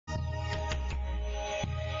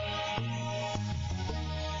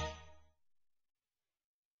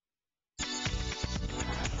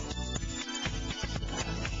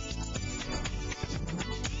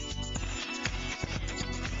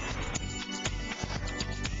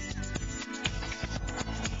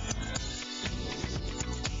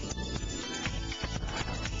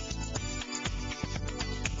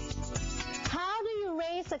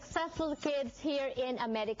successful kids here in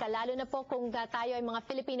America, lalo na po kung tayo ay mga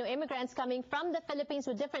Filipino immigrants coming from the Philippines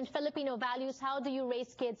with different Filipino values. How do you raise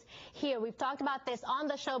kids here? We've talked about this on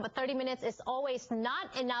the show, but 30 minutes is always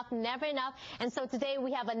not enough, never enough. And so today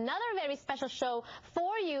we have another very special show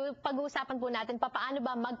for you. Pag-uusapan po natin paano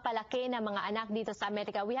ba magpalaki ng mga anak dito sa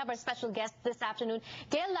Amerika. We have our special guest this afternoon.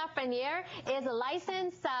 Gail Lafreniere is a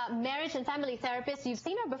licensed marriage and family therapist. You've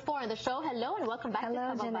seen her before on the show. Hello and welcome back to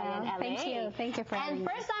Kababayan, LA. Thank you. Thank you for having me. And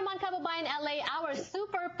first time on Kababayan, LA, our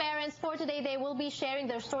super parents for today, they will be sharing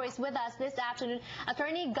their stories with us this afternoon.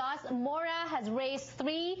 Attorney Gus Mora has raised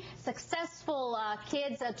 3 successful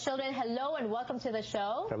kids, children. Hello and welcome to the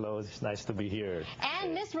show. Hello, it's nice to be here.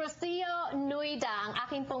 And Miss Rocio Nuida, ang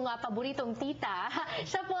aking pong paboritong tita.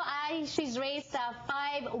 Siya po ay, she's raised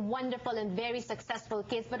 5 wonderful and very successful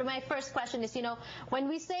kids. But my first question is, when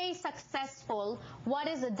we say successful, what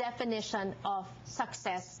is the definition of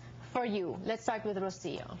success for you? Let's start with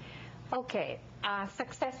Rocio. Okay,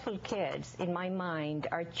 successful kids, in my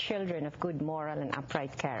mind, are children of good moral and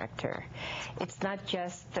upright character. It's not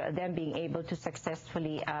just them being able to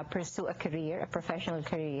successfully pursue a career, a professional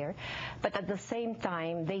career, but at the same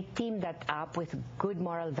time, they team that up with good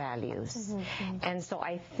moral values. Mm-hmm. And so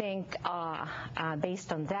I think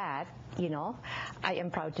based on that, I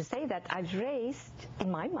am proud to say that I've raised,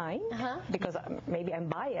 in my mind, because maybe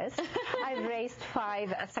I'm biased, I've raised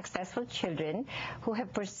 5 successful children who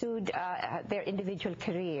have pursued their individual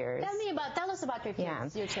careers. Tell us about your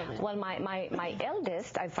kids, your children. Well, my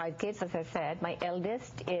eldest, I have 5 kids, as I said. My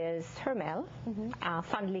eldest is Hermel,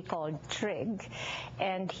 fondly called Trig,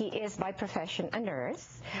 and he is by profession a nurse.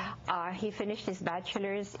 He finished his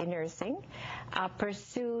bachelor's in nursing,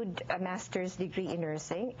 pursued a master's degree in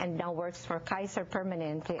nursing, and now works for Kaiser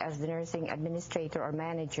Permanente as the nursing administrator or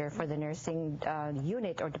manager for the nursing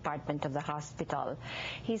unit or department of the hospital.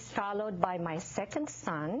 He's followed by my second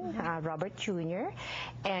son, Robert Jr.,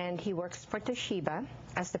 and he works for Toshiba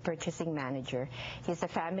as the purchasing manager. He's a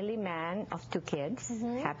family man of 2 kids,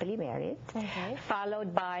 happily married,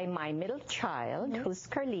 followed by my middle child, who's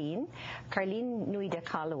Carlene Nuida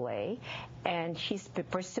Calloway, and she's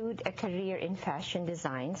pursued a career in fashion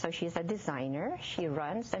design, so she's a designer. She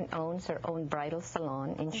runs and owns her own bridal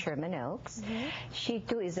salon in Sherman Oaks. She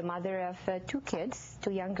too is a mother of 2 kids,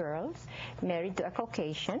 2 young girls, married to a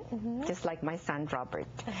Caucasian, just like my son Robert.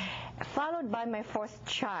 Followed by my 4th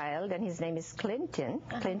child, and his name is Clinton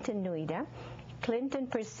Nuida. Clinton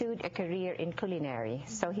pursued a career in culinary,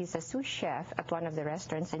 so he's a sous chef at one of the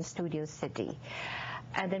restaurants in Studio City.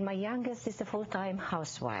 And then my youngest is a full-time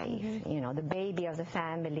housewife. The baby of the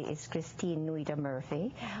family is Christine Nuida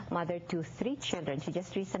Murphy, mother to 3 children. She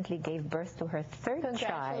just recently gave birth to her 3rd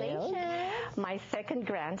child. My second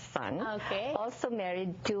grandson, also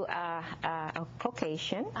married to a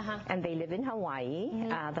Caucasian, and they live in Hawaii.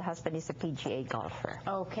 The husband is a PGA golfer.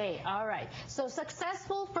 Okay, all right. So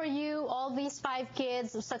successful for you, all these 5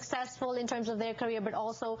 kids, successful in terms of their career, but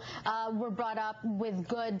also were brought up with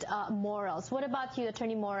good morals. What about you,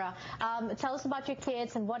 Attorney Mora? Tell us about your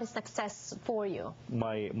kids and what is success for you.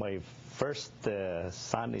 My first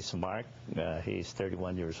son is Mark. He's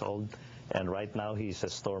 31 years old, and right now he's a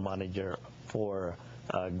store manager for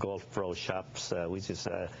Golf Pro Shops, which is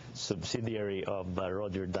a subsidiary of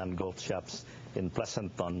Roger Dunn Golf Shops in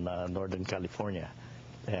Pleasanton, Northern California.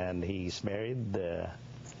 And he's married.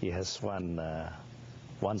 He has one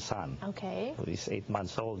son. Okay. Who is 8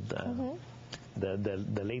 months old.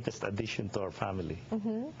 The latest addition to our family.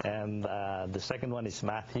 And the second one is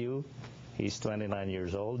Matthew. He's 29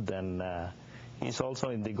 years old, and he's also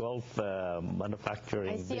in the golf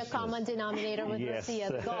manufacturing business. I see a common denominator with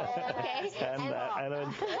Lucia, golf. Okay. And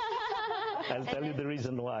I'll tell you the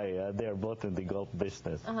reason why. They're both in the golf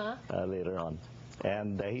business later on.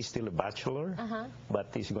 And he's still a bachelor,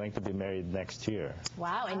 but he's going to be married next year.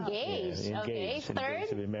 Wow, engaged. Yeah, engaged. Okay, third? Engaged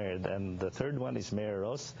to be married. And the third one is Mary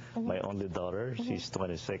Rose, my only daughter. She's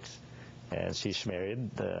 26, and she's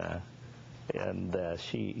married. And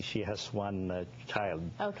she has 1 child.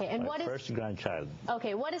 Okay, and what is first grandchild?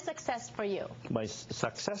 Okay, what is success for you? My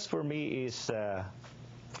success for me is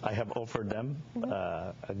I have offered them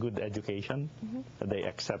a good education. They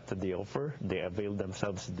accepted the offer. They availed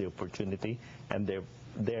themselves of the opportunity, and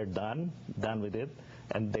they're done with it.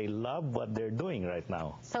 and they love what they're doing right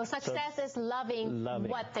now. So success is loving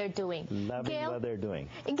what they're doing. Loving Gail, what they're doing.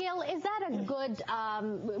 Gail, is that a good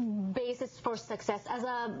basis for success? As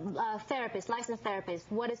a therapist, licensed therapist,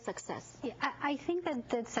 what is success? Yeah, I think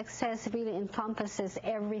that success really encompasses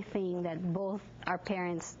everything that both our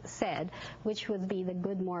parents said, which would be the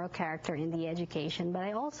good moral character in the education. But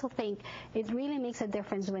I also think it really makes a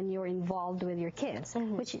difference when you're involved with your kids,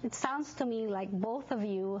 which it sounds to me like both of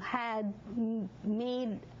you had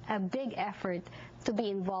made a big effort to be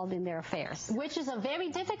involved in their affairs. Which is a very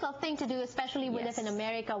difficult thing to do, especially we live in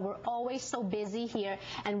America. We're always so busy here.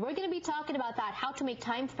 And we're going to be talking about that, how to make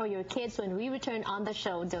time for your kids when we return on the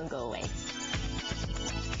show. Don't go away.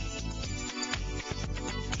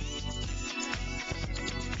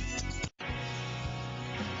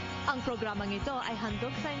 Ang programang ito ay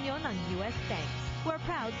handog sa inyo ng US Bank. We're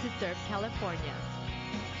proud to serve California.